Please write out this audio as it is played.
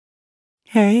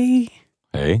Hey.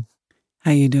 Hey.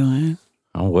 How you doing?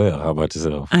 I'm well. How about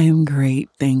yourself? I am great,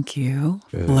 thank you.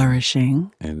 Good.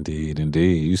 Flourishing. Indeed.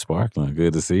 You sparkling.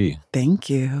 Good to see you. Thank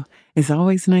you. It's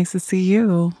always nice to see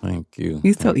you. Thank you.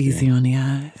 You're so easy on the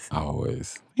eyes.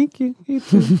 Always. Thank you. You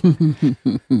too.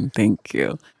 Thank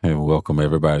you. And welcome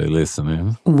everybody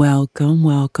listening.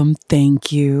 Welcome.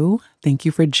 Thank you. Thank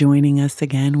you for joining us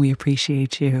again. We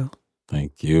appreciate you.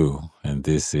 Thank you. And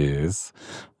this is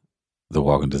the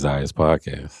Walking Desires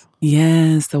podcast.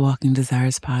 Yes, the Walking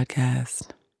Desires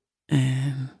podcast.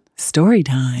 And story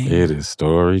time. It is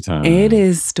story time. It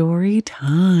is story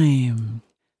time.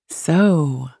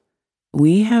 So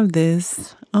we have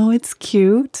this. Oh, it's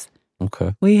cute.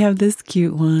 Okay. We have this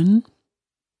cute one.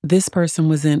 This person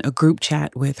was in a group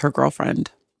chat with her girlfriend.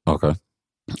 Okay.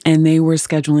 And they were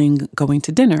scheduling going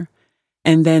to dinner.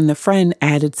 And then the friend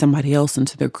added somebody else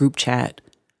into their group chat,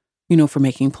 for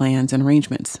making plans and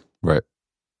arrangements. Right.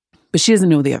 But she doesn't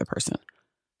know the other person.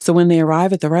 So when they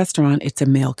arrive at the restaurant, it's a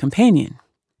male companion.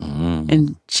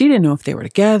 And she didn't know if they were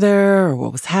together or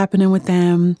what was happening with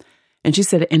them. And she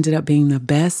said it ended up being the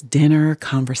best dinner,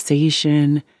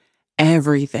 conversation,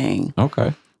 everything.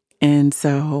 Okay. And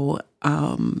so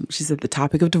she said the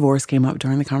topic of divorce came up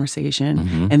during the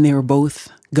conversation, and they were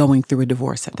both going through a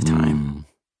divorce at the time.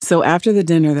 So after the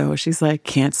dinner, though, she's like,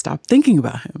 can't stop thinking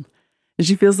about him. And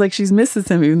she feels like she's misses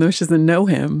him, even though she doesn't know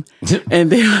him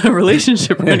and they don't have a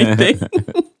relationship or anything.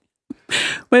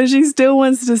 But she still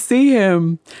wants to see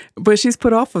him. But she's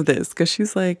put off of this because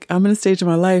she's like, I'm in a stage of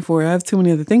my life where I have too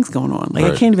many other things going on. Like,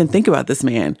 I can't even think about this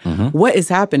man. What is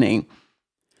happening?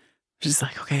 She's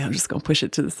like, okay, I'm just going to push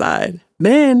it to the side.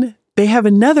 Then they have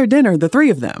another dinner, the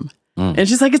three of them. And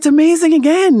she's like, it's amazing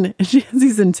again. And she has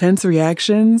these intense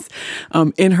reactions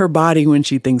in her body when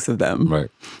she thinks of them.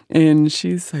 Right. And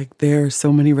she's like, there are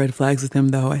so many red flags with him,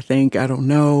 though. I don't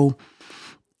know.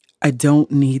 I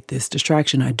don't need this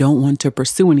distraction. I don't want to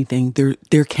pursue anything.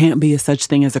 There can't be a such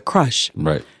thing as a crush.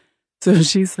 Right. So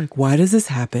she's like, why does this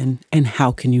happen? And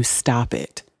how can you stop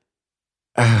it?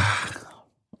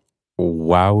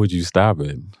 Why would you stop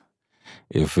it?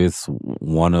 If it's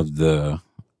one of you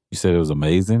said it was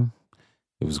amazing?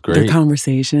 It was great. The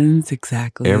conversations,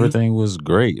 exactly. Everything was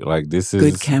great. Like, this is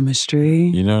good chemistry.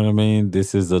 You know what I mean?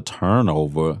 This is a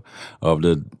turnover of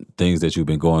the things that you've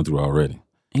been going through already.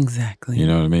 Exactly. You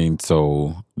know what I mean?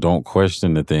 So don't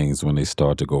question the things when they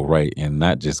start to go right, and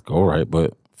not just go right,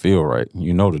 but feel right.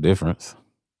 You know the difference.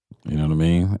 You know what I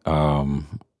mean?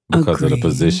 Because of the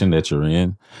position that you're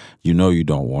in, you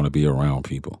don't want to be around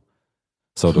people.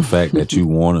 So the fact that you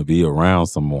want to be around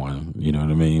someone, you know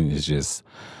what I mean, is just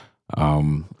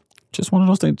one of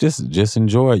those things. Just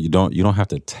enjoy it. You don't have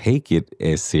to take it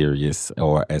as serious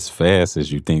or as fast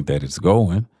as you think that it's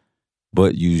going,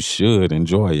 but you should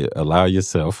enjoy it. Allow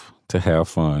yourself to have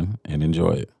fun and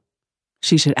enjoy it.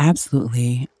 She should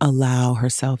absolutely allow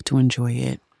herself to enjoy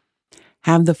it.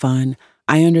 Have the fun.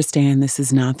 I understand this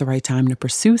is not the right time to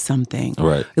pursue something.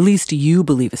 Right. At least you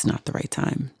believe it's not the right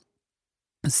time.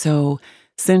 So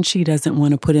since she doesn't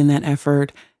want to put in that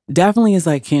effort, definitely is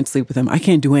like, can't sleep with him. I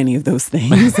can't do any of those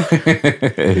things.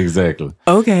 Exactly.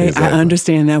 Okay, exactly. I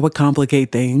understand that would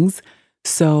complicate things.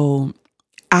 So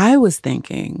I was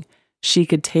thinking she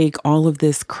could take all of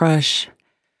this crush,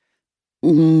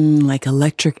 like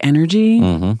electric energy,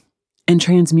 and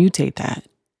transmutate that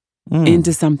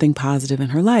into something positive in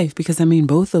her life. Because,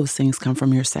 both those things come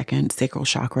from your second sacral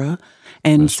chakra.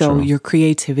 And That's so true. Your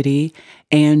creativity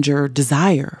and your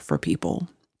desire for people.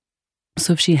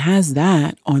 So if she has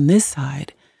that on this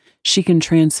side, she can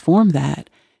transform that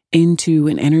into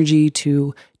an energy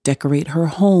to decorate her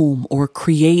home or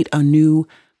create a new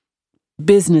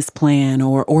business plan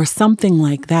or something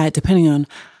like that, depending on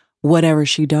whatever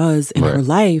she does in her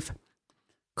life.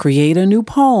 Create a new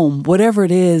poem, whatever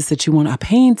it is that you want, a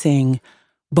painting,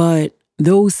 but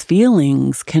those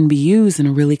feelings can be used in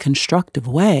a really constructive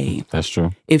way. That's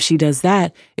true. If she does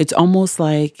that, it's almost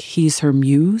like he's her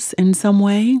muse in some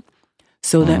way.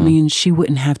 So that means she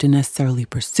wouldn't have to necessarily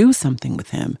pursue something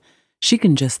with him. She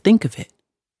can just think of it.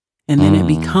 And then it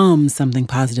becomes something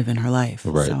positive in her life.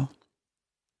 Right. So,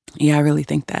 yeah, I really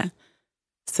think that.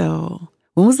 So,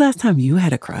 when was the last time you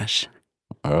had a crush?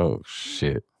 Oh,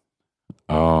 shit.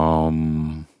 I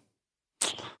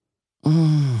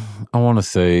want to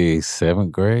say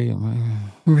 7th grade.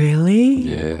 Man. Really?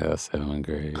 Yeah, 7th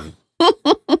grade.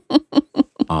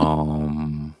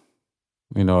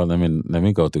 Let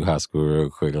me go through high school real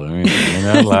quick. Let me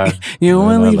not lie. You don't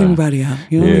want to leave anybody out.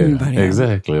 You don't leave anybody out.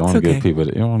 Exactly. I want to give people.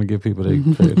 You don't want to give people their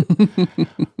credit.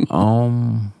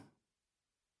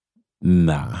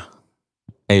 Nah.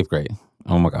 8th grade.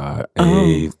 Oh my God.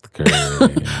 8th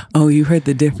grade. Oh, you heard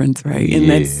the difference, right? In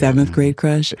that 7th grade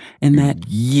crush and that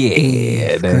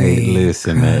 8th grade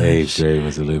listen, crush. that 8th grade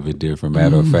was a little bit different.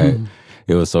 Matter of fact,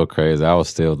 it was so crazy. I was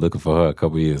still looking for her a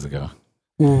couple years ago.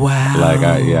 Wow. Like,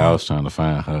 I was trying to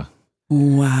find her.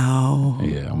 Wow.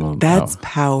 Yeah. That's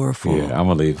powerful. Yeah, I'm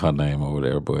going to leave her name over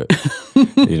there, but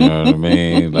you know what I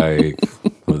mean? Like,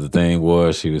 but the thing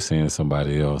was, she was seeing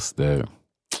somebody else that,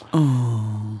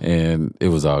 and it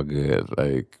was all good.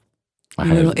 Like,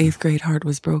 your little 8th grade heart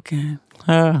was broken.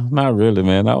 Not really,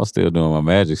 man. I was still doing my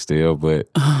magic still, but,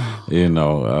 you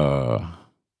know,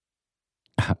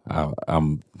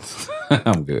 I'm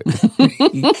good.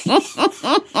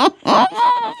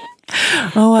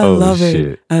 I love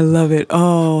it. I love it.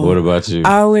 Oh, what about you?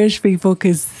 I wish people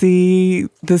could see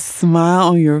the smile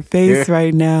on your face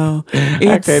right now. It's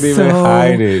I can't even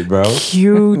hide it, bro.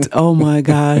 Cute. Oh my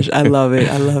gosh, I love it.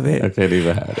 I love it. I can't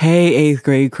even hide it. Hey, 8th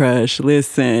grade crush,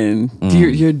 listen,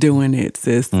 you're doing it,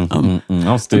 sis. I'm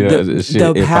still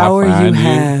the power you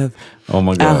have. Oh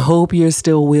my God! I hope you're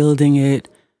still wielding it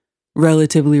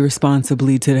relatively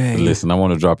responsibly today. Listen, I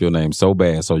want to drop your name so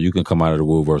bad so you can come out of the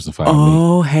Woolworths and find me.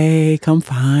 Oh, hey, come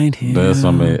find him. That's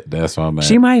what I'm at.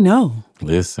 She might know.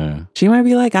 Listen. She might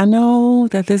be like, I know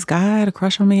that this guy had a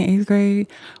crush on me in 8th grade,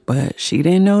 but she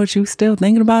didn't know that you still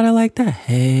thinking about it like that.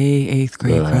 Hey, 8th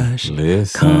grade crush.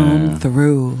 Listen. Come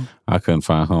through. I couldn't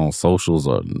find her on socials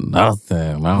or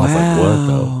nothing. I was like, what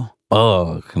the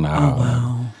fuck? Nah. Oh,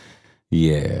 wow.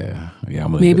 Yeah.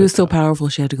 Maybe it was so powerful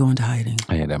she had to go into hiding.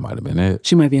 Yeah, that might have been it.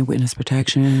 She might be in witness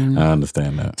protection. I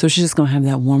understand that. So she's just going to have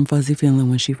that warm, fuzzy feeling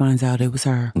when she finds out it was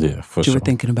her. Yeah, for sure. You were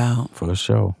thinking about. For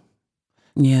sure.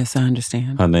 Yes, I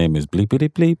understand. Her name is Bleepity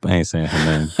Bleep. I ain't saying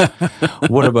her name.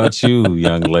 What about you,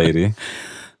 young lady?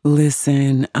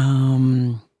 Listen,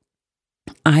 I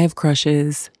have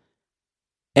crushes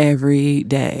every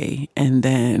day, and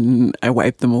then I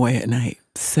wipe them away at night.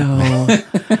 So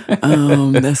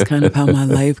that's kind of how my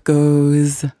life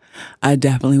goes. I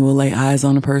definitely will lay eyes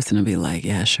on a person and be like,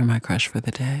 yeah, sure, my crush for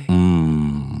the day.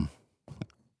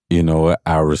 You know what?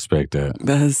 I respect that.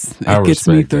 It gets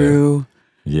me through.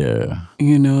 That. Yeah.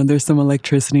 You know, there's some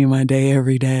electricity in my day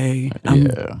every day.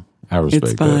 I respect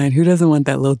that. It's fine. Who doesn't want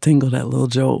that little tingle, that little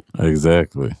jolt?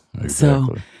 Exactly.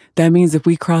 So that means if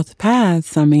we cross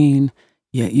paths, I mean,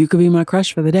 yeah, you could be my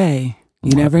crush for the day.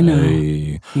 You never know.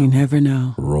 You never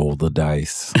know. Roll the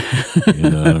dice. You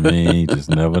know what I mean? Just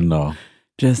never know.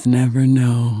 Just never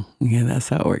know. Yeah, that's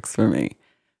how it works for me.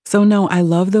 So no, I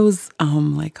love those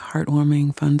like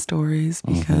heartwarming, fun stories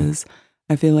because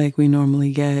I feel like we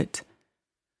normally get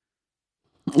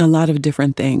a lot of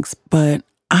different things. But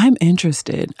I'm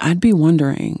interested. I'd be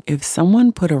wondering if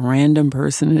someone put a random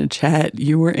person in a chat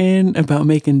you were in about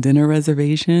making dinner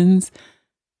reservations,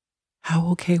 how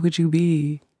okay would you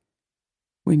be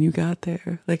when you got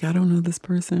there? Like, I don't know this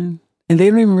person. And they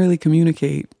don't even really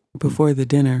communicate before the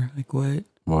dinner. Like, what?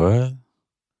 What?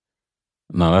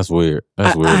 No, that's weird.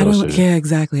 That's weird. I don't. Yeah,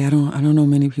 exactly. I don't know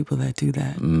many people that do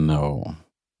that. No.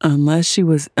 Unless she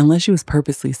was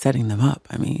purposely setting them up.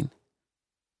 I mean,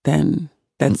 then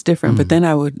that's different. But then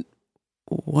I would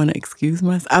want to excuse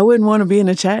myself. I wouldn't want to be in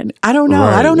a chat. I don't know.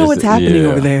 Right. I don't know what's happening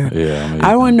over there. Yeah,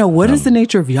 I want to know what is the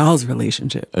nature of y'all's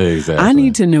relationship. Exactly. I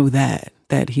need to know that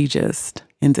he just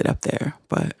ended up there.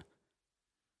 But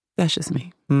that's just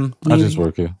me. I just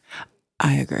work here.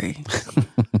 I agree.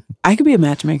 I could be a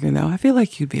matchmaker, though. I feel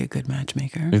like you'd be a good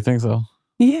matchmaker. You think so?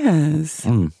 Yes.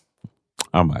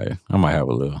 I might have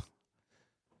a little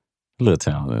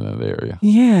talent in that area.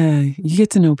 Yeah, you get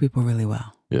to know people really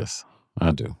well. Yes, I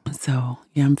do. So,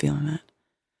 yeah, I'm feeling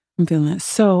that.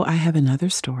 So, I have another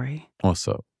story. What's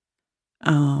up?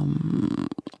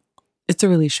 It's a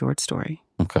really short story.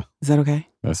 Okay. Is that okay?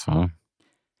 That's fine.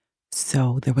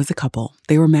 So, there was a couple.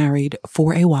 They were married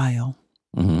for a while.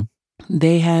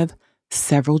 They have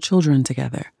several children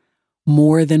together.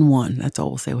 More than one. That's all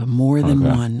we'll say. With more than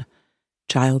one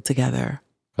child together.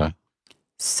 Okay.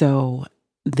 So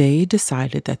they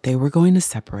decided that they were going to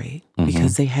separate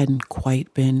because they hadn't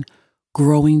quite been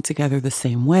growing together the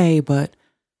same way, but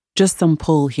just some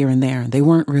pull here and there. They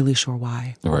weren't really sure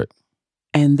why. Right.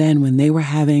 And then when they were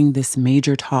having this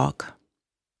major talk,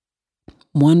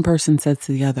 one person said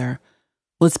to the other,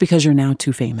 well, it's because you're now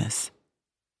too famous.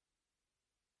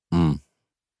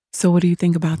 So what do you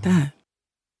think about that?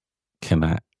 Can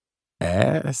I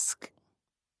ask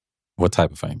what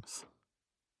type of famous?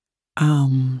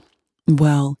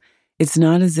 Well, it's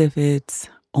not as if it's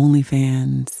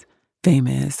OnlyFans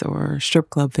famous or strip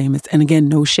club famous. And again,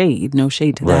 no shade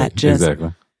to that. Just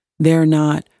exactly. They're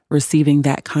not receiving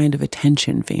that kind of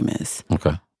attention famous.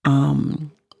 Okay.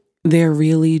 They're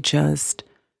really just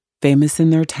famous in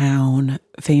their town,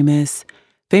 famous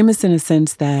in a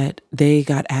sense that they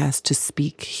got asked to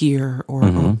speak here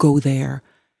or go there.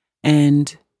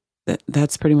 And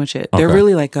that's pretty much it. Okay. They're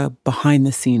really like a behind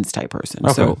the scenes type person.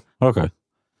 Okay. Okay.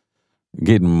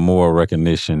 Getting more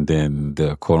recognition than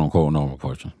the quote unquote normal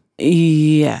person.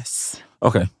 Yes.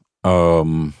 Okay.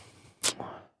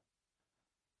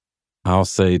 I'll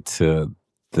say to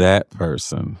that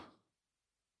person,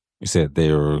 you said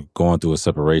they were going through a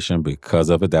separation because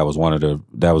of it. That was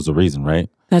the reason, right?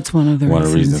 That's one of the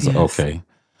reasons. Yes. Okay.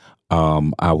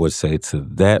 I would say to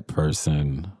that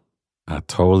person, I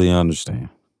totally understand.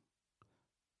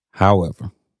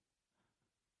 However,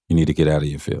 you need to get out of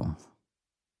your feelings.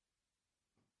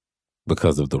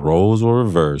 Because if the roles were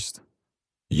reversed,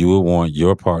 you would want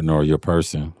your partner or your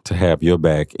person to have your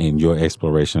back in your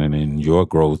exploration and in your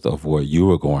growth of what you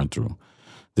were going through.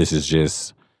 This is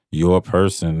just your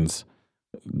person's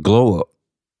glow up,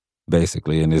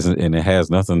 basically. And it has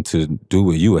nothing to do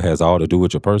with you. It has all to do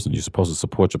with your person. You're supposed to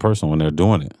support your person when they're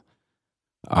doing it.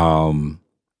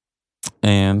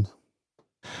 And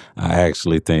I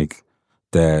actually think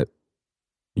that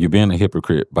you're being a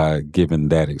hypocrite by giving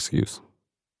that excuse.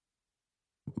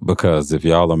 Because if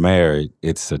y'all are married,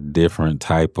 it's a different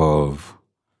type of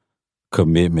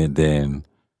commitment than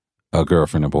a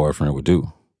girlfriend and boyfriend would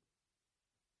do.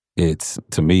 It's,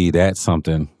 to me, that's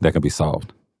something that can be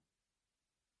solved.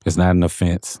 It's not an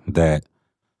offense that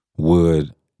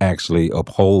would actually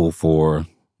uphold for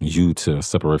you to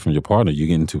separate from your partner. You're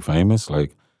getting too famous.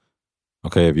 Like,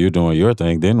 okay, if you're doing your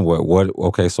thing, then what?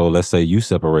 Okay, so let's say you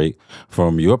separate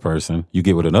from your person, you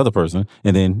get with another person,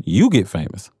 and then you get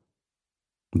famous.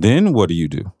 Then what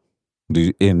do?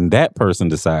 And that person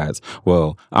decides,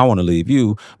 well, I want to leave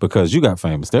you because you got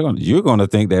famous. You're going to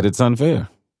think that it's unfair.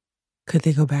 Could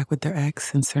they go back with their ex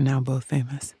since they're now both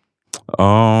famous?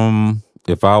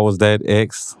 If I was that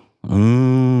ex,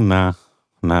 nah.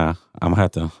 I'm gonna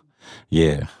have to,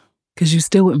 yeah. Because you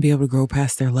still wouldn't be able to grow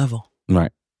past their level.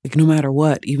 Right. Like no matter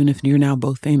what, even if you're now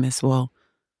both famous, well,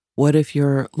 what if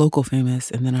you're local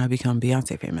famous and then I become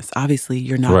Beyonce famous? Obviously,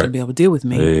 you're not going to be able to deal with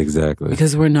me. Exactly.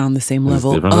 Because we're not on the same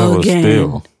level different levels again.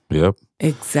 Still. Yep.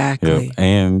 Exactly. Yep.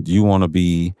 And you want to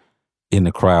be in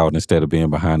the crowd instead of being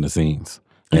behind the scenes.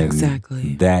 And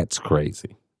exactly. That's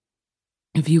crazy.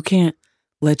 If you can't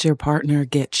let your partner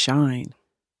get shine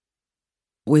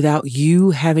without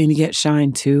you having to get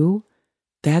shine too,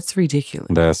 that's ridiculous.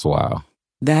 That's wild.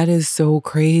 That is so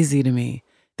crazy to me.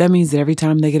 That means that every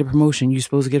time they get a promotion, you're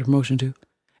supposed to get a promotion too.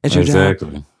 At your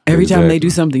job. Every time they do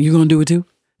something, you're going to do it too?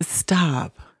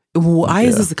 Stop. Why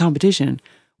is this a competition?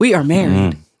 We are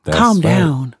married. Calm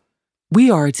down. We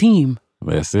are a team.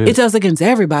 That's it. It's us against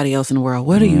everybody else in the world.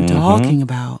 What are you talking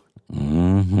about?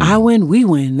 I win, we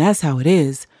win. That's how it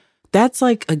is. That's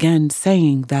like, again,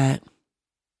 saying that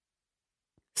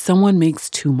someone makes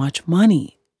too much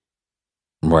money.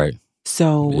 Right.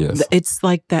 So it's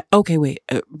like that. Okay, wait.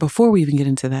 Before we even get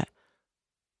into that,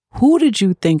 who did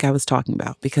you think I was talking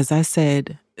about? Because I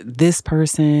said this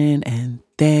person and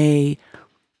they.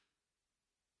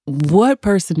 What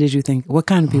person did you think? What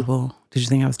kind of people did you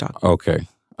think I was talking about? Okay.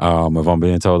 If I'm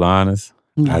being totally honest,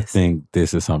 yes. I think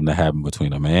this is something that happened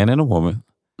between a man and a woman.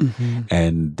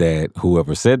 And that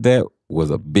whoever said that was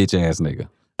a bitch ass nigga.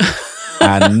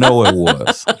 I know it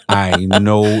was. I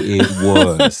know it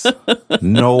was.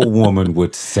 No woman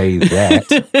would say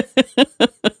that.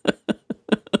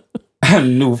 I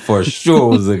knew for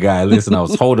sure it was a guy. Listen, I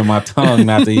was holding my tongue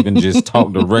not to even just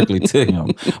talk directly to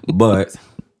him. But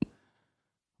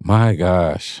my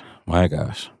gosh.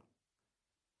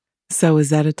 So is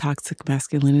that a toxic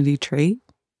masculinity trait?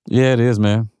 Yeah, it is,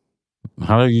 man.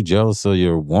 How are you jealous of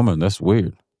your woman? That's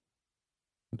weird.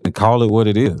 And call it what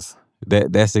it is.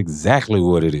 That's exactly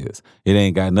what it is. It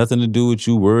ain't got nothing to do with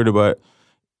you worried about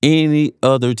any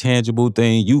other tangible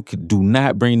thing. You do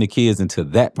not bring the kids into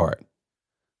that part.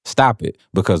 Stop it.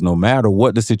 Because no matter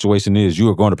what the situation is, you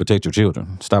are going to protect your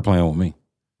children. Stop playing with me.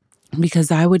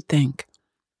 Because I would think,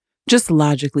 just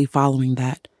logically following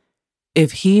that,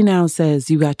 if he now says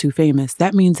you got too famous,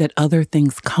 that means that other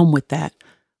things come with that.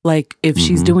 Like if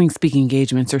she's doing speaking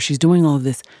engagements or she's doing all of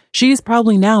this, she is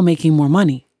probably now making more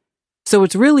money. So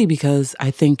it's really because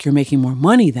I think you're making more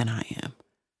money than I am.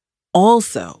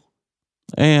 Also.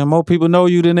 And more people know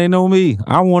you than they know me.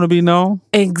 I want to be known.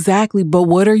 Exactly. But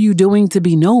what are you doing to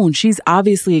be known? She's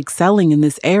obviously excelling in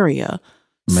this area.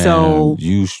 Man, so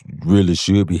you really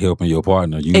should be helping your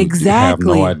partner. You have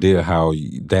no idea how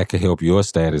that could help your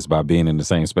status by being in the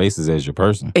same spaces as your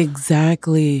person.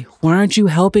 Exactly. Why aren't you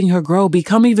helping her grow,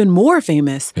 become even more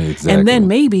famous? Exactly. And then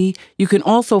maybe you can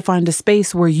also find a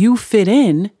space where you fit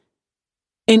in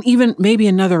in even maybe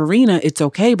another arena, it's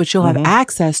okay, but you'll have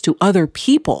access to other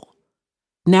people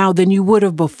now than you would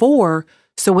have before.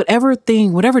 So whatever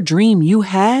dream you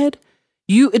had,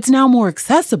 it's now more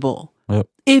accessible. Yep.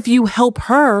 If you help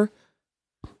her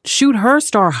shoot her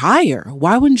star higher,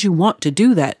 why wouldn't you want to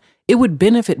do that? It would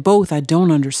benefit both. I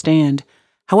don't understand.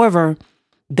 However,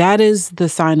 that is the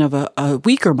sign of a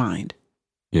weaker mind.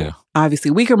 Yeah.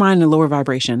 Obviously, weaker mind and lower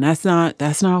vibration. That's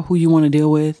not who you want to deal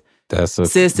with.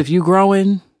 Sis, if you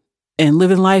growing and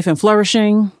living life and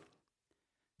flourishing,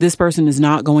 this person is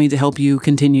not going to help you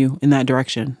continue in that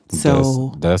direction.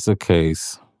 So that's a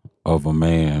case of a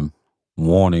man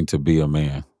wanting to be a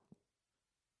man,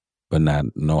 but not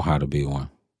know how to be one.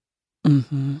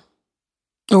 Mm-hmm.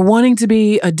 Or wanting to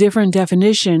be a different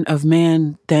definition of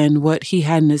man than what he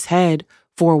had in his head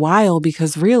for a while,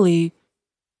 because really,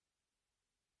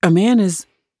 a man is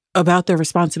about their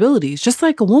responsibilities, just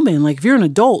like a woman. Like if you're an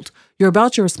adult, you're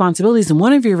about your responsibilities, and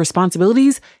one of your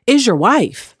responsibilities is your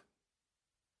wife.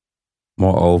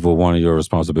 Moreover, one of your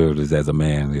responsibilities as a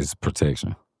man is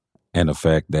protection. And the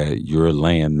fact that you're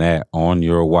laying that on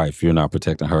your wife, you're not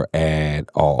protecting her at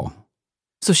all.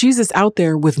 So she's just out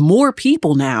there with more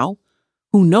people now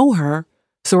who know her,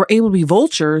 so are able to be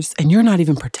vultures, and you're not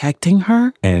even protecting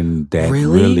her? And that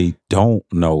really don't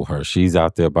know her. She's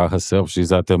out there by herself.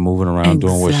 She's out there moving around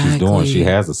doing what she's doing. She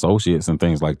has associates and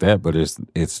things like that, but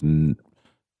it's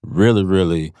really,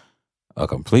 really a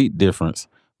complete difference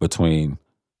between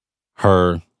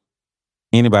her,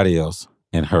 anybody else,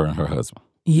 and her husband.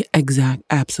 Yeah,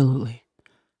 absolutely.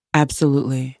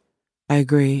 Absolutely. I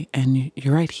agree. And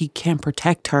you're right. He can't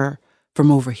protect her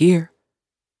from over here.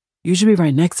 You should be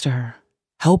right next to her,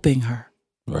 helping her.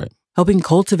 Right. Helping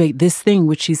cultivate this thing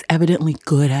which she's evidently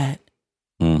good at.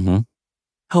 Mm-hmm.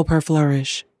 Help her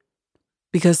flourish.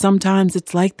 Because sometimes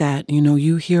it's like that. You know,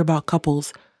 you hear about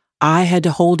couples. I had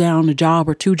to hold down a job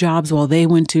or two jobs while they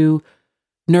went to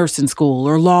nursing school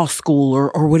or law school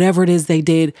or whatever it is they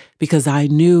did, because I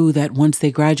knew that once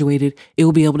they graduated, it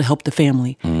would be able to help the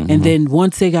family. Mm-hmm. And then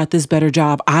once they got this better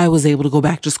job, I was able to go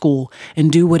back to school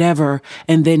and do whatever,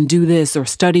 and then do this or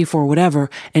study for whatever.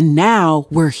 And now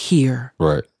we're here.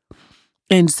 Right.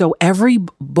 And so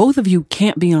both of you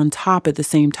can't be on top at the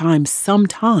same time.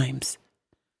 Sometimes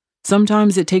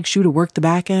it takes you to work the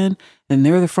back end and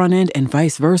they're the front end, and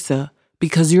vice versa,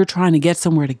 because you're trying to get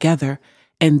somewhere together.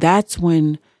 And that's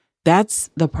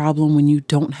the problem, when you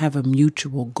don't have a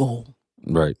mutual goal.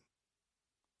 Right.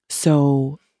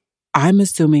 So I'm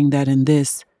assuming that in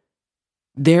this,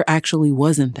 there actually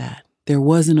wasn't that. There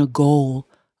wasn't a goal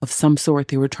of some sort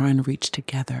they were trying to reach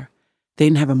together. They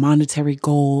didn't have a monetary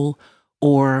goal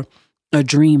or a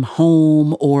dream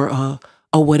home or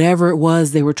a whatever it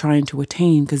was they were trying to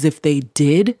attain. Because if they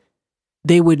did,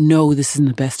 they would know this is in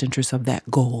the best interest of that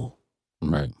goal.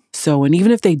 Right. So, and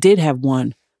even if they did have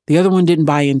one, the other one didn't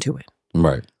buy into it.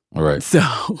 Right. Right.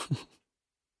 So.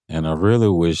 And I really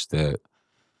wish that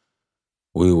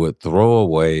we would throw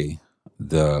away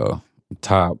the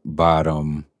top,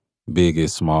 bottom,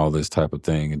 biggest, smallest type of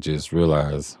thing and just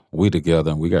realize we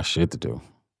together and we got shit to do.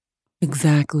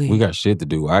 Exactly. We got shit to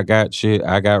do. I got shit.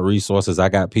 I got resources. I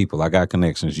got people. I got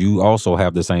connections. You also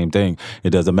have the same thing.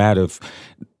 It doesn't matter if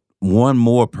one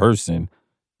more person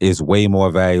is way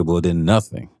more valuable than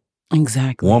nothing.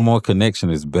 Exactly. One more connection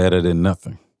is better than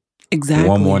nothing. Exactly.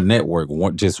 One more network,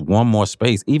 just one more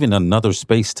space, even another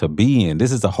space to be in.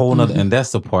 This is a whole nother, and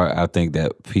that's the part I think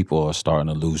that people are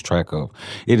starting to lose track of.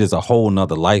 It is a whole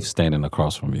nother life standing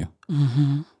across from you.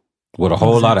 Mm-hmm. With a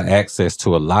whole lot of access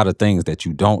to a lot of things that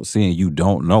you don't see and you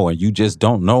don't know, and you just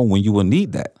don't know when you will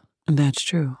need that. That's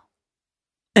true.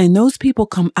 And those people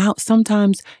come out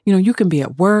sometimes, you can be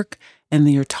at work and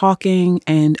then you're talking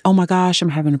and, oh my gosh, I'm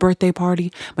having a birthday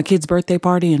party, my kid's birthday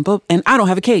party, and I don't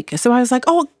have a cake. And somebody's like,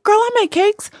 oh, girl, I make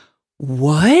cakes.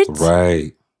 What?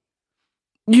 Right.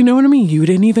 You know what I mean? You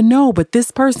didn't even know, but this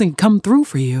person come through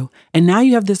for you. And now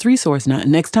you have this resource. Now,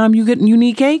 next time you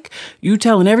need cake, you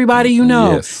telling everybody you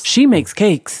know, yes, she makes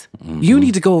cakes. Mm-hmm. You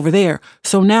need to go over there.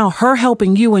 So now her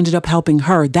helping you ended up helping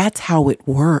her. That's how it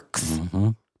works. Mm-hmm.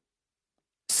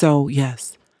 So,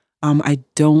 yes. I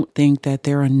don't think that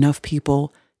there are enough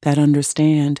people that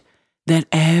understand that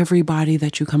everybody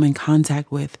that you come in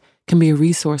contact with can be a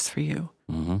resource for you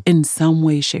in some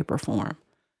way, shape, or form.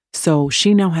 So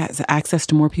she now has access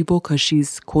to more people because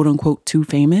she's quote unquote too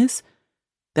famous.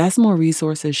 That's more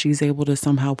resources she's able to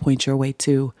somehow point your way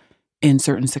to in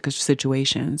certain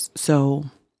situations. So,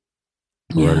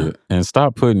 yeah. Right. And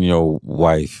stop putting your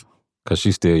wife, because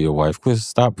she's still your wife,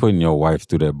 stop putting your wife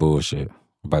through that bullshit.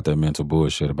 about that mental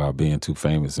bullshit about being too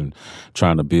famous and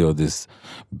trying to build this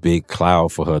big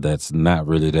cloud for her that's not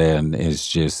really there, and it's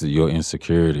just your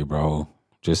insecurity, bro.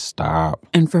 Just stop.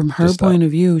 And from her point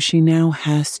of view, she now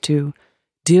has to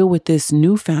deal with this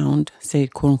newfound, say,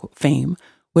 quote unquote, fame,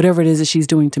 whatever it is that she's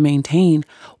doing to maintain,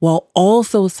 while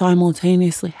also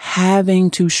simultaneously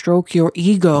having to stroke your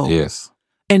ego. Yes.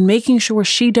 And making sure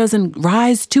she doesn't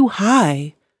rise too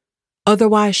high.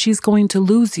 Otherwise, she's going to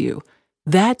lose you.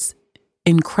 That's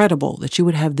incredible that you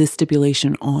would have this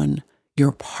stipulation on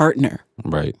your partner.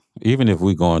 Right. Even if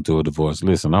we going through a divorce,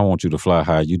 listen, I want you to fly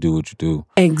high. You do what you do.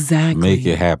 Exactly. Make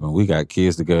it happen. We got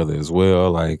kids together as well.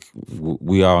 Like,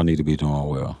 we all need to be doing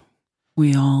well.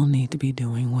 We all need to be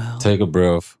doing well. Take a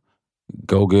breath.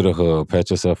 Go get a hug. Pat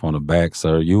yourself on the back,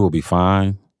 sir. You will be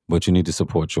fine, but you need to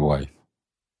support your wife.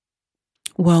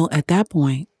 Well, at that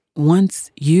point,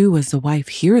 once you as the wife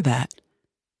hear that,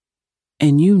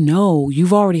 and you know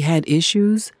you've already had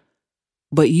issues,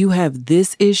 but you have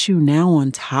this issue now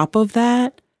on top of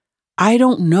that, I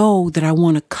don't know that I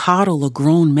want to coddle a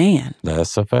grown man.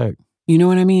 That's a fact. You know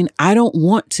what I mean? I don't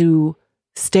want to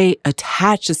stay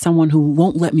attached to someone who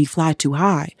won't let me fly too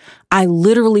high. I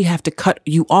literally have to cut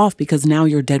you off because now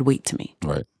you're dead weight to me.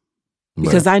 Right.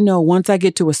 Because I know once I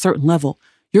get to a certain level,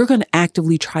 you're going to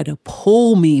actively try to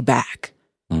pull me back.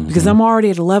 Mm-hmm. Because I'm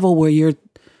already at a level where you're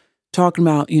talking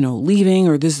about, leaving,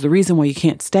 or this is the reason why you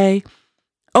can't stay.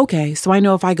 Okay, so I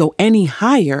know if I go any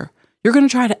higher, you're going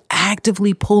to try to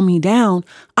actively pull me down.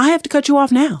 I have to cut you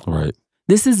off now. Right.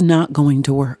 This is not going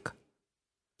to work.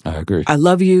 I agree. I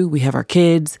love you. We have our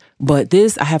kids. But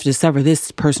I have to sever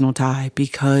this personal tie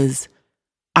because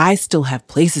I still have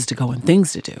places to go and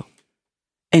things to do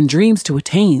and dreams to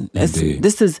attain.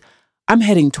 I'm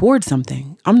heading towards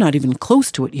something. I'm not even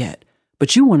close to it yet.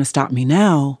 But you want to stop me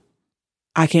now.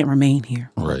 I can't remain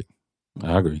here. Right.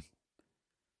 I agree.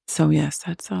 So yes,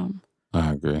 that's I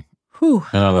agree. Whew.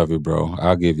 And I love you, bro.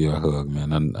 I'll give you a hug,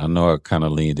 man. I know I kind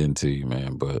of leaned into you,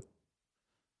 man, but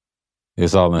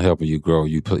it's all in helping you grow.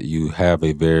 You have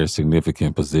a very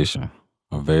significant position,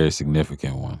 a very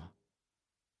significant one.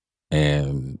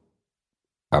 And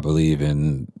I believe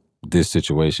in this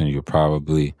situation, you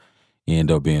probably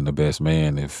end up being the best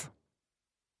man if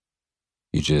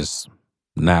you just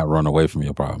not run away from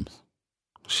your problems.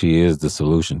 She is the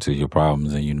solution to your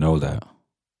problems, and you know that.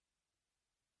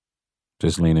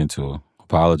 Just lean into it.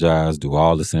 Apologize, do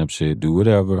all the simp shit, do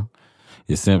whatever.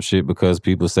 It's simp shit because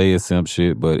people say it's simp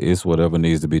shit, but it's whatever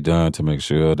needs to be done to make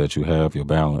sure that you have your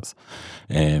balance.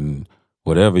 And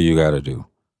whatever you got to do,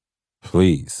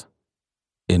 please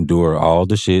endure all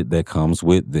the shit that comes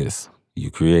with this. You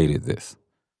created this.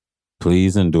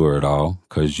 Please endure it all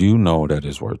because you know that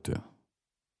it's worth it.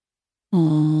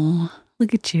 Oh,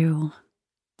 look at you.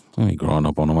 I ain't growing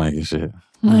up on the mic and shit.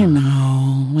 I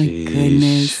know. My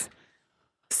goodness.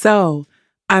 So,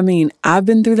 I've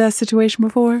been through that situation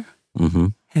before. Mm-hmm.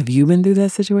 Have you been through that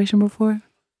situation before?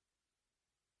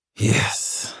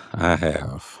 Yes, I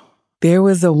have. There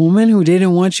was a woman who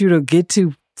didn't want you to get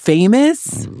too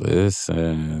famous?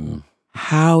 Listen.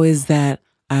 How is that?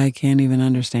 I can't even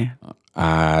understand.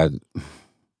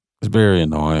 It's very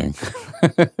annoying.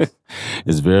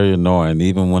 It's very annoying.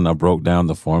 Even when I broke down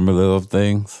the formula of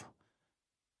things,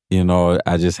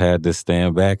 I just had to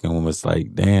stand back and was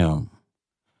like, damn,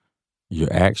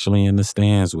 you're actually in the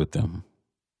stands with them.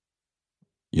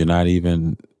 You're not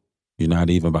even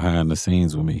behind the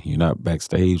scenes with me. You're not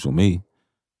backstage with me.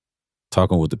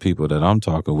 Talking with the people that I'm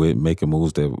talking with, making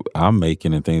moves that I'm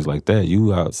making and things like that.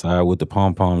 You outside with the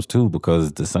pom-poms too,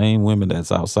 because the same women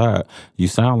that's outside, you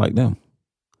sound like them.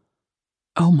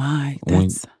 Oh my,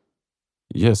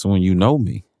 Yes, when you know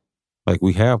me. Like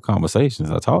we have conversations,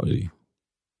 I talk to you.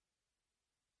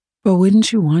 But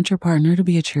wouldn't you want your partner to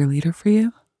be a cheerleader for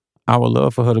you? I would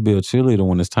love for her to be a cheerleader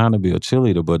when it's time to be a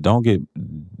cheerleader, but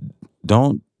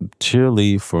don't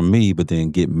cheerlead for me, but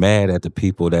then get mad at the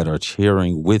people that are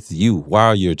cheering with you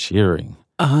while you're cheering.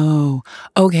 Oh,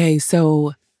 okay.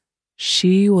 So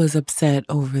she was upset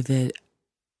over the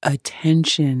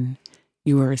attention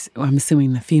I'm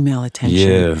assuming the female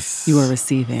attention you were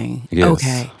receiving. Yes,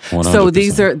 okay. 100%. So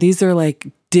these are like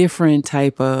different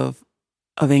type of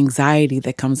anxiety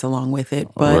that comes along with it.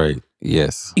 But right.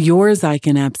 Yes. Yours I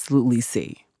can absolutely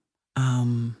see.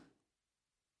 Yes.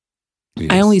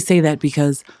 I only say that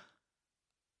because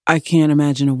I can't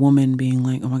imagine a woman being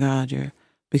like, oh my God, you're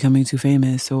becoming too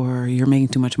famous or you're making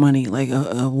too much money. Like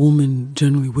a woman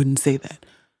generally wouldn't say that.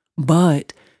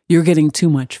 But you're getting too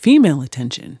much female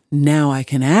attention. Now I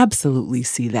can absolutely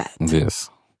see that. Yes.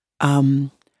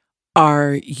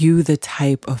 Are you the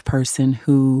type of person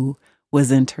who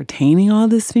was entertaining all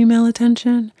this female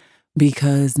attention,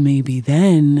 because maybe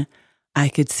then I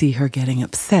could see her getting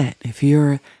upset. If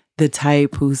you're the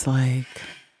type who's like,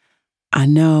 I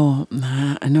know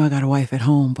I got a wife at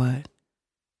home, but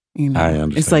you know, I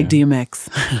understand. it's like DMX.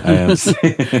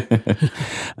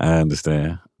 I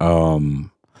understand.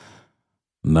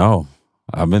 No,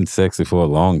 I've been sexy for a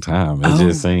long time. It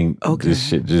just ain't, this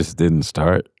shit just didn't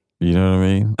start. You know what I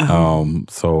mean?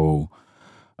 So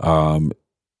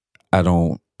I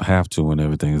don't have to when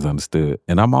everything is understood.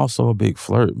 And I'm also a big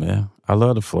flirt, man. I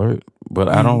love to flirt, but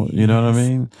I don't, you know what I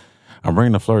mean? I'm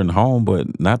bringing the flirting home,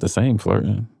 but not the same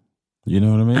flirting. You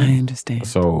know what I mean? I understand.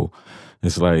 So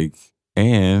it's like,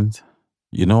 and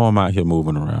you know I'm out here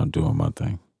moving around doing my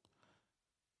thing.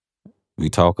 We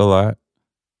talk a lot.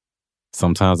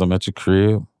 Sometimes I'm at your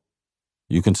crib.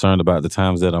 You concerned about the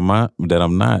times that I'm not,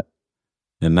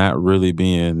 and not really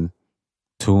being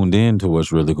tuned in to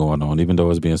what's really going on, even though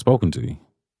it's being spoken to you.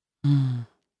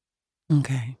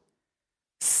 Okay.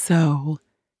 So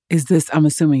is this, I'm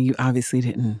assuming you obviously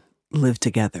didn't live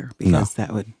together, because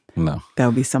that would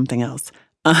be something else.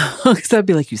 Because I'd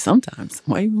be like, you sometimes.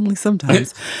 Why you only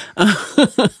sometimes?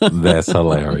 That's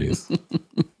hilarious.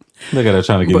 Look at her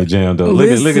trying to get me jammed up. Look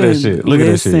at that shit. Look at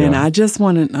that shit. Listen, I just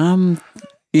want to,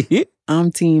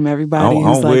 I'm team everybody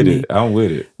who's I'm like with me. it. I'm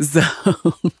with it. So,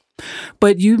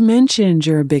 but you mentioned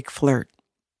you're a big flirt.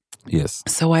 Yes.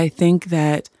 So I think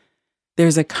that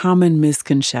there's a common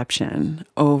misconception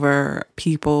over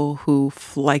people who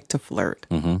like to flirt,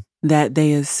 that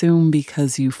they assume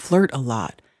because you flirt a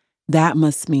lot, that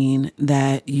must mean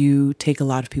that you take a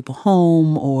lot of people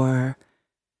home, or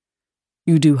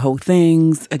you do hoe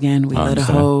things. Again, we love the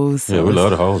hoes. Yeah, we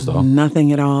love the hoes, though.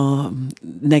 Nothing at all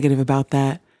negative about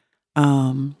that.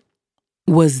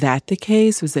 Was that the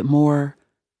case? Was it more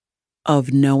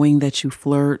of knowing that you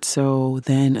flirt, so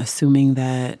then assuming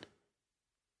that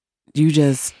you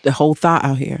just, the whole thought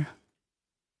out here?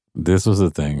 This was the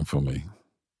thing for me.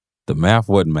 The math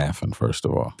wasn't mathing, first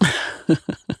of all.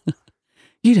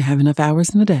 You didn't have enough hours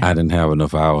in the day. I didn't have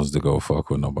enough hours to go fuck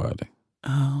with nobody.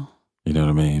 Oh. You know what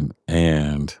I mean?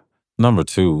 And number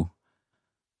two,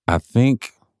 I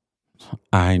think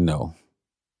I know.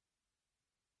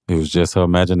 It was just her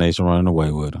imagination running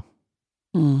away with her.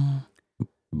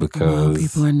 Because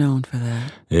people are known for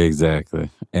that. Exactly.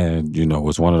 And, you know,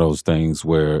 it's one of those things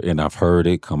where, and I've heard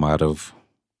it come out of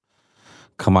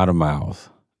mouth,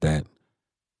 that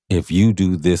if you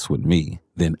do this with me,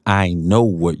 then I know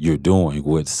what you're doing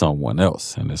with someone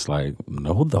else. And it's like,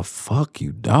 no, the fuck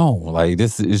you don't. Like,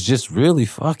 this is just really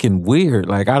fucking weird.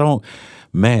 Like,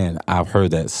 I've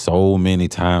heard that so many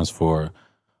times, for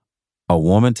a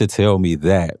woman to tell me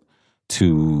that,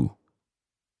 to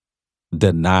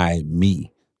deny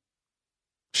me.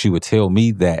 She would tell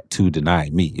me that to deny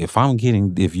me. If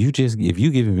you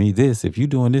giving me this, if you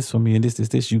doing this for me and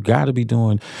this, you gotta be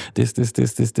doing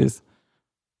this.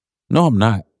 No, I'm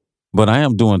not. But I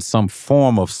am doing some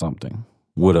form of something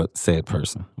with a said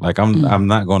person. Like, I'm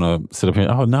not gonna sit up here,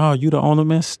 oh no, you the only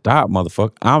man. Stop,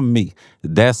 motherfucker. I'm me.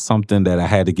 That's something that I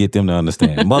had to get them to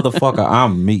understand. Motherfucker,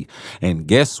 I'm me. And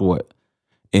guess what?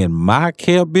 In my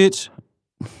care, bitch,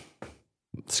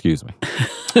 excuse me.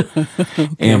 Okay.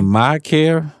 In my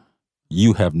care,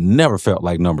 you have never felt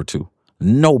like number two.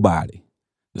 Nobody.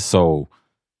 So,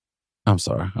 I'm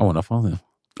sorry. I went off on them.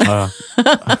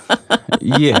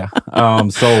 Yeah.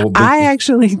 I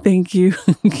actually think you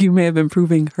may have been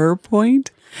proving her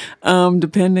point,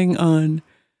 depending on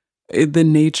the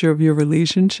nature of your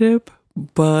relationship,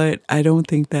 but I don't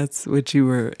think that's what you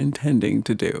were intending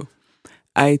to do.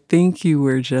 I think you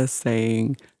were just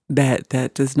saying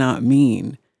that does not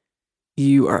mean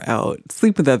you are out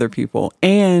sleep with other people.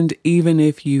 And even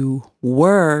if you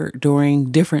were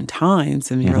during different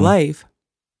times in your life,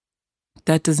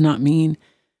 that does not mean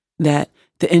that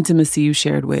the intimacy you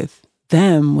shared with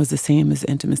them was the same as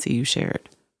the intimacy you shared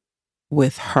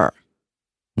with her.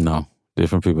 No,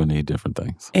 different people need different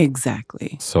things.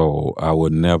 Exactly. So I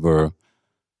would never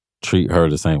treat her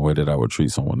the same way that I would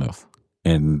treat someone else.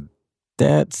 And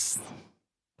that's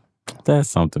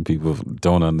something people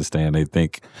don't understand. They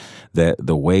think that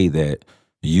the way that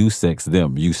you sex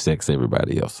them, you sex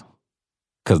everybody else.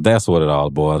 Because that's what it all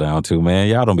boils down to, man.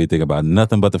 Y'all don't be thinking about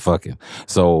nothing but the fucking.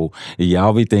 So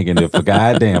y'all be thinking, if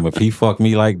goddamn, if he fucked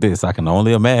me like this, I can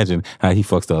only imagine how he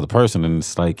fucks the other person. And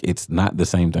it's like, it's not the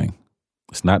same thing.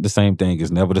 It's not the same thing. It's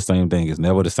never the same thing. It's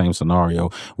never the same scenario.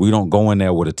 We don't go in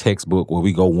there with a textbook where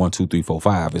we go 1, 2, 3, 4,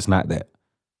 5. It's not that.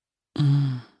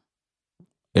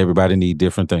 Everybody need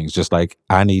different things, just like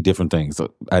I need different things.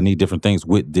 I need different things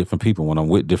with different people. When I'm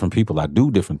with different people, I do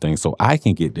different things so I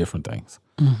can get different things.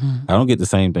 I don't get the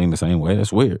same thing the same way.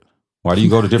 That's weird. Why do you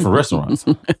go to different restaurants?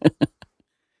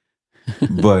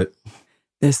 But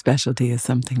their specialty is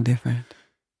something different.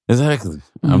 Exactly.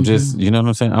 I'm just, you know what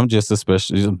I'm saying? I'm just a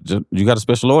special, you got a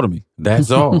special order me. That's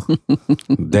all.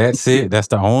 That's it. That's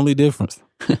the only difference.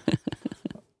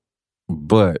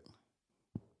 But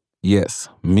yes,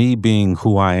 me being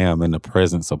who I am in the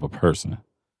presence of a person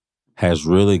has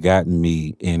really gotten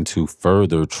me into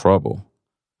further trouble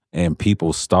and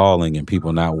people stalling and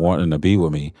people not wanting to be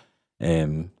with me.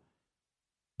 And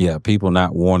yeah, people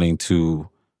not wanting to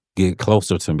get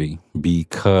closer to me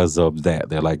because of that.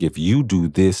 They're like, if you do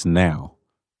this now,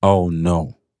 oh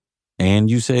no. And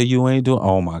you say you ain't doing,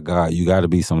 oh my God, you got to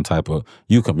be some type of,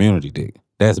 you community dig.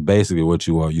 That's basically what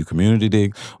you are. You community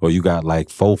dig, or you got like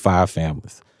 4-5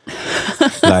 families.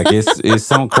 Like it's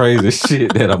some crazy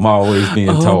shit that I'm always being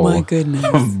told. Oh my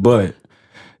goodness. But,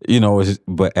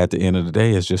 but at the end of the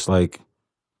day, it's just like,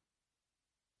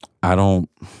 man.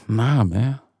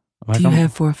 Like, do you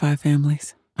have 4 or 5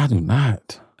 families? I do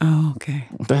not. Oh, okay.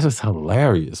 That is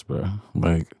hilarious, bro.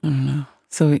 Like, I don't know.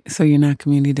 So you're not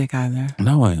community dick either?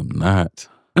 No, I am not.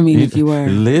 I mean, if you were,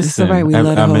 listen. Right,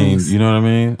 I mean, you know what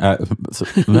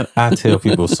I mean. I tell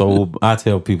people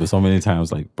so many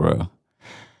times, like, bro,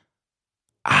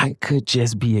 I could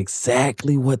just be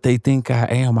exactly what they think I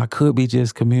am. I could be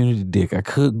just community dick. I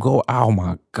could go, oh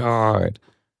my God,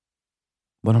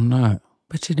 but I'm not.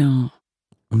 But you don't.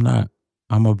 I'm not.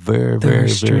 I'm a very,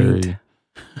 very.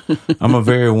 I'm a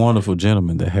very wonderful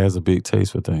gentleman that has a big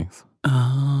taste for things.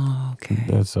 Oh, okay.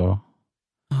 That's all.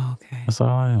 Oh, okay. That's all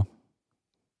I am.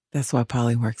 That's why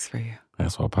poly works for you.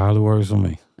 That's why poly works for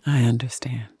me. I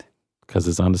understand. Because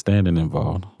there's understanding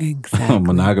involved. Exactly.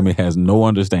 Monogamy has no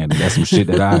understanding. That's some shit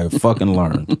that I have fucking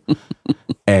learned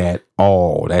at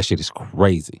all. That shit is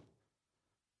crazy.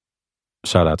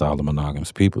 Shout out to all the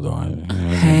monogamous people, though.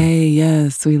 Hey,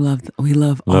 yes, we love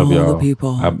all the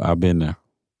people. I've been there.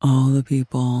 All the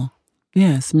people.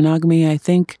 Yes, monogamy, I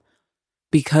think,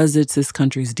 because it's this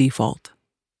country's default,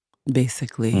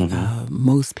 basically,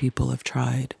 most people have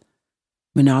tried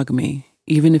monogamy,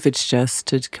 even if it's just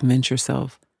to convince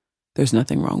yourself there's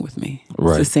nothing wrong with me.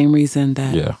 Right. It's the same reason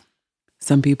that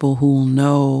some people who will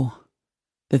know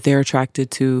that they're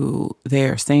attracted to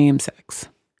their same sex,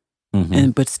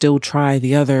 but still try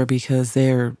the other because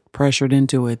they're pressured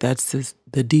into it. That's just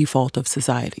the default of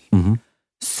society.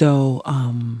 So,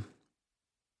 a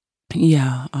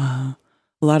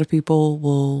lot of people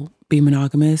will be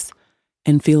monogamous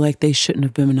and feel like they shouldn't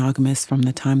have been monogamous from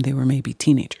the time they were maybe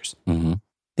teenagers.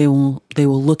 They will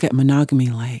look at monogamy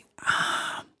like,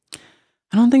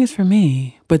 I don't think it's for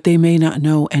me, but they may not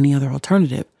know any other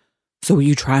alternative. So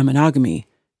you try monogamy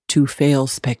to fail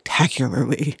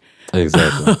spectacularly.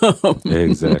 Exactly.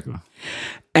 Exactly.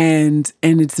 And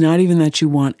it's not even that you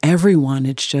want everyone.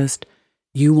 It's just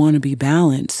you want to be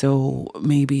balanced. So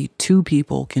maybe 2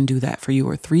 people can do that for you,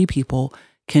 or 3 people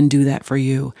can do that for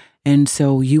you. And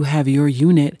so you have your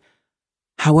unit,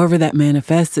 however that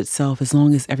manifests itself, as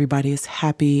long as everybody is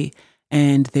happy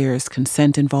and there's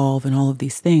consent involved and all of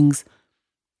these things.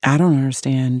 I don't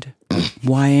understand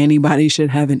why anybody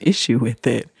should have an issue with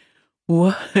it.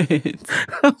 What?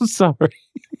 I'm sorry.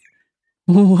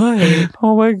 What?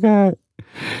 Oh my God.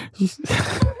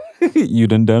 You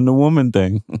done the woman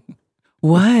thing.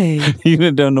 What?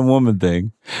 You done the woman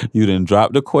thing. You done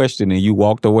dropped the question and you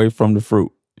walked away from the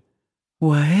fruit.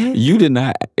 What? You did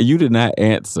not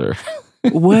answer.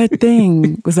 What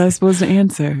thing was I supposed to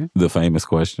answer? The famous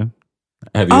question.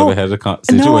 Have you ever had a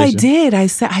situation? No, I did. I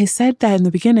said that in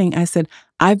the beginning. I said,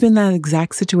 I've been in that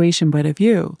exact situation, but of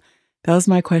you. That was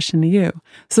my question to you.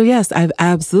 So yes, I've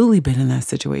absolutely been in that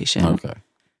situation. Okay.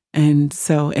 And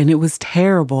it was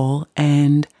terrible.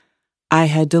 And I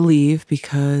had to leave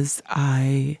because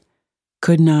I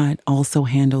could not also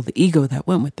handle the ego that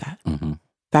went with that. The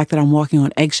fact that I'm walking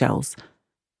on eggshells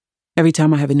every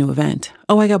time I have a new event.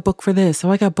 Oh, I got booked for this. Oh,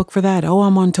 I got booked for that. Oh,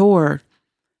 I'm on tour.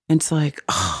 And it's like,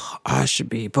 oh, I should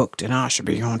be booked and I should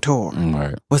be on tour.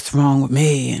 Right. What's wrong with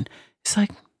me? And it's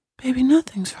like, baby,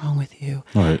 nothing's wrong with you.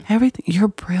 Right. Everything, you're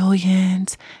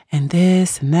brilliant and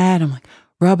this and that. I'm like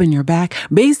rubbing your back,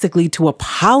 basically to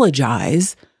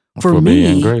apologize for me.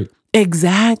 Being great.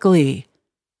 Exactly.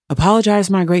 Apologize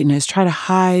for my greatness. Try to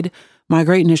hide my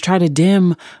greatness. Try to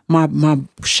dim my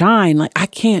shine. Like, I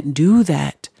can't do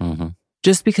that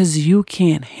just because you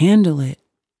can't handle it.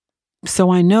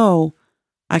 So I know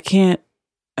I can't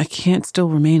still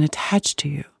remain attached to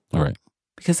you. All right.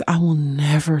 Because I will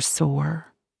never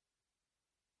soar,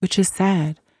 which is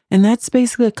sad. And that's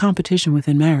basically a competition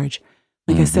within marriage.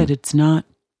 Like I said, it's not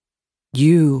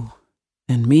you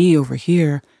and me over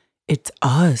here. It's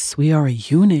us. We are a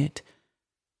unit.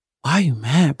 Why are you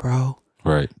mad, bro?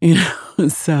 Right. You know,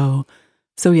 so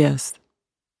yes,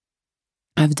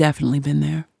 I've definitely been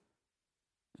there.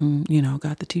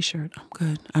 Got the t-shirt. I'm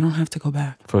good. I don't have to go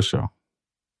back. For sure.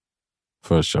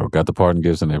 For sure. Got the parting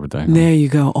gifts and everything. There you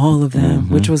go. All of them,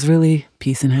 which was really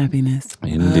peace and happiness.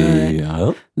 Indeed.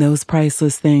 Those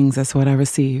priceless things, that's what I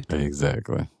received.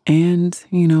 Exactly. And,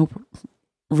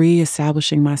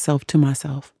 reestablishing myself to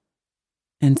myself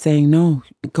and saying, no,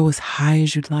 go as high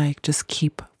as you'd like. Just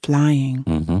keep flying.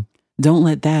 Mm-hmm. Don't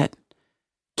let that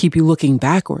keep you looking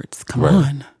backwards. Come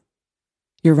on.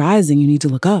 You're rising. You need to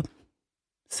look up.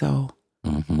 So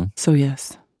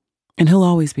yes. And he'll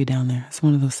always be down there. It's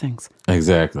one of those things.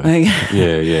 Exactly.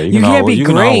 Yeah. You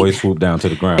can always swoop down to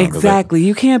the ground. Exactly.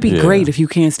 You can't be great if you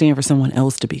can't stand for someone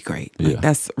else to be great.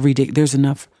 That's ridiculous. There's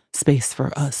enough space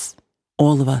for us,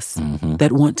 all of us,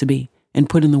 that want to be and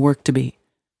put in the work to be.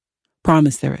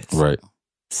 Promise there is. Right.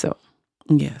 So,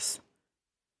 yes.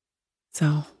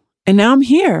 So, and now I'm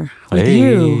here with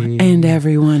you and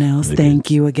everyone else.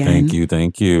 Thank you again. Thank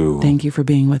you. Thank you for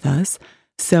being with us.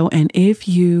 So, and if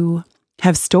you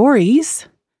have stories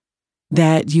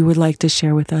that you would like to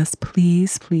share with us,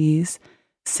 please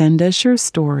send us your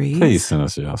stories. Please send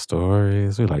us your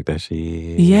stories. We like that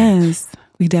shit. Yes,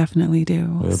 we definitely do.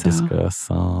 We'll discuss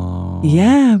some.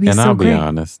 Yeah, I'll be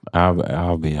honest.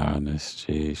 I'll be honest.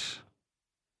 Sheesh.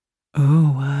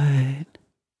 Oh, what?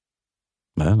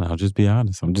 No, I'll just be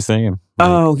honest. I'm just saying.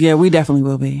 Oh, yeah, we definitely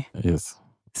will be. Yes.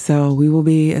 So we will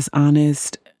be as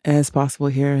honest as possible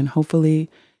here, and hopefully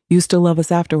you still love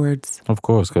us afterwards. Of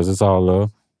course, because it's all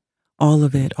love. All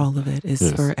of it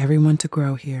is for everyone to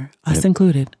grow here, us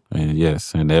included. And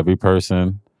yes, and every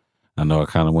person. I know I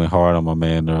kind of went hard on my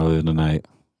man earlier tonight,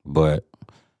 but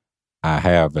I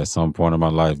have at some point in my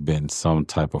life been some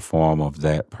type of form of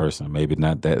that person. Maybe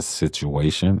not that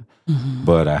situation,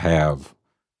 but I have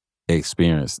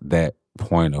experienced that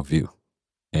point of view.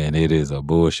 And it is a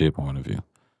bullshit point of view.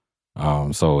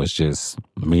 So it's just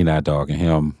me not dogging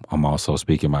him. I'm also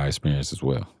speaking my experience as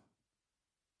well.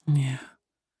 Yeah,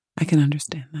 I can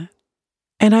understand that.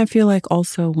 And I feel like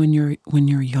also when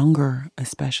you're younger,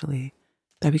 especially,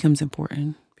 that becomes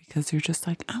important because you're just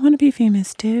like, I want to be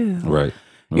famous too. Right.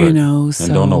 So,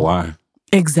 and don't know why.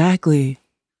 Exactly.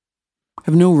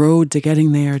 Have no road to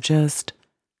getting there. Just,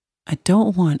 I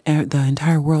don't want the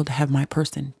entire world to have my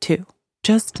person too.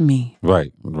 Just me.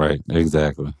 Right.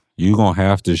 Exactly. You're going to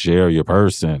have to share your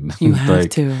person. You have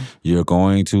to. You're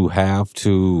going to have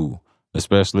to,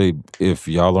 especially if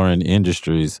y'all are in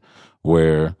industries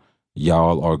where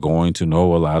y'all are going to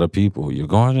know a lot of people. You're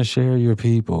going to share your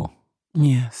people.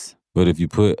 Yes. But if you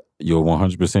put your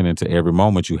 100% into every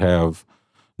moment, you have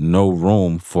no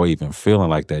room for even feeling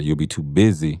like that. You'll be too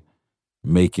busy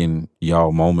making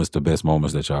y'all moments the best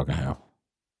moments that y'all can have.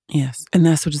 Yes. And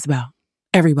that's what it's about.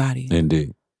 Everybody.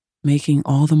 Indeed. Making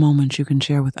all the moments you can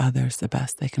share with others the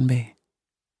best they can be.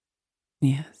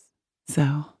 Yes.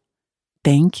 So,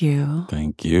 thank you.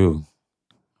 Thank you.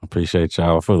 Appreciate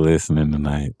y'all for listening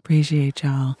tonight. Appreciate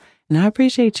y'all. And I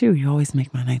appreciate you. You always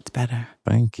make my nights better.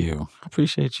 Thank you. I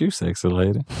appreciate you, sexy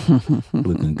lady.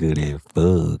 Looking good as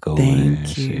fuck over there.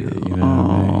 Thank you. Shit, you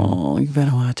know you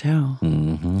better watch out.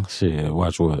 Shit,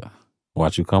 watch what?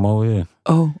 Watch you come over here.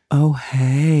 Oh,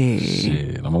 hey.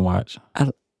 Shit, I'm gonna watch.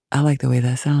 I like the way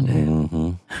that sounded.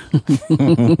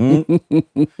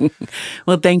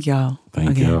 Well, thank y'all.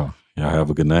 Thank y'all. Y'all have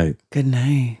a good night. Good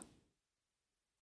night.